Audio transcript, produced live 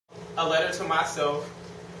A letter to myself.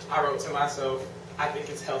 I wrote to myself. I think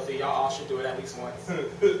it's healthy. Y'all all should do it at least once.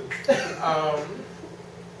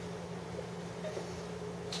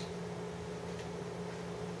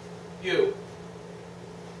 You,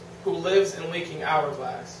 who lives in leaking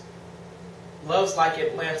hourglass, loves like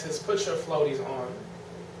Atlantis, put your floaties on.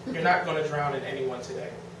 You're not going to drown in anyone today.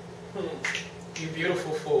 You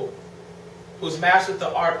beautiful fool, who's mastered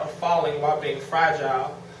the art of falling while being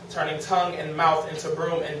fragile, turning tongue and mouth into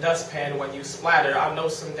broom and dustpan when you splatter. I know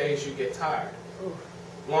some days you get tired.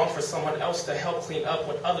 Long for someone else to help clean up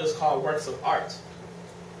what others call works of art.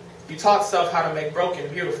 You taught self how to make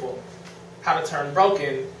broken beautiful, how to turn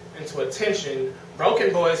broken into attention.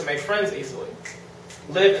 Broken boys make friends easily.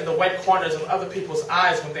 Live in the wet corners of other people's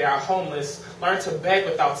eyes when they are homeless. Learn to beg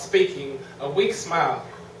without speaking. A weak smile.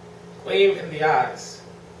 Gleam in the eyes.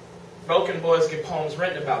 Broken boys get poems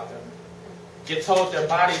written about them. Get told their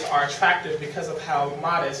bodies are attractive because of how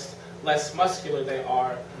modest, less muscular they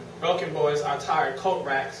are. Broken boys are tired coat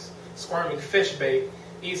racks, squirming fish bait,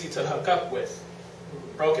 easy to hook up with.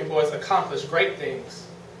 Broken boys accomplish great things,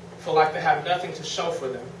 feel like they have nothing to show for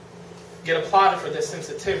them. Get applauded for their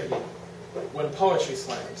sensitivity when poetry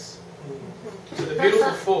slams. To the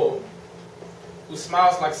beautiful fool who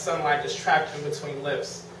smiles like sunlight is trapped in between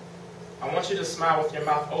lips, I want you to smile with your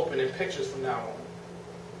mouth open in pictures from now on.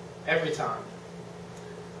 Every time.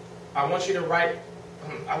 I want you to write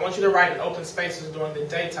in open spaces during the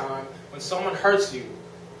daytime when someone hurts you,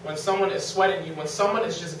 when someone is sweating you, when someone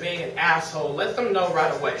is just being an asshole. Let them know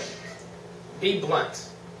right away. Be blunt.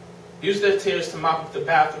 Use their tears to mop up the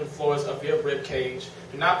bathroom floors of your rib cage.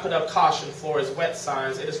 Do not put up caution floor is wet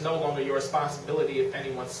signs. It is no longer your responsibility if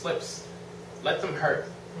anyone slips. Let them hurt.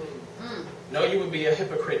 Know you would be a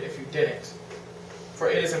hypocrite if you didn't. For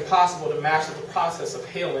it is impossible to master the process of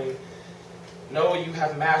healing. Know you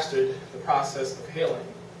have mastered the process of healing,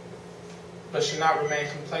 but should not remain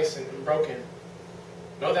complacent and broken.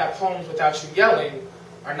 Know that poems without you yelling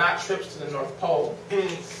are not trips to the North Pole.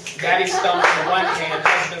 Daddy's thumb in one hand,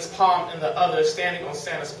 husband's palm in the other, standing on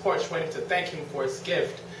Santa's porch waiting to thank him for his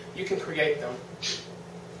gift. You can create them.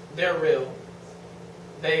 They're real.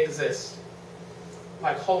 They exist.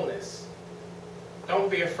 Like wholeness. Don't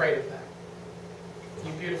be afraid of that.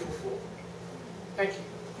 You beautiful fool. Thank you.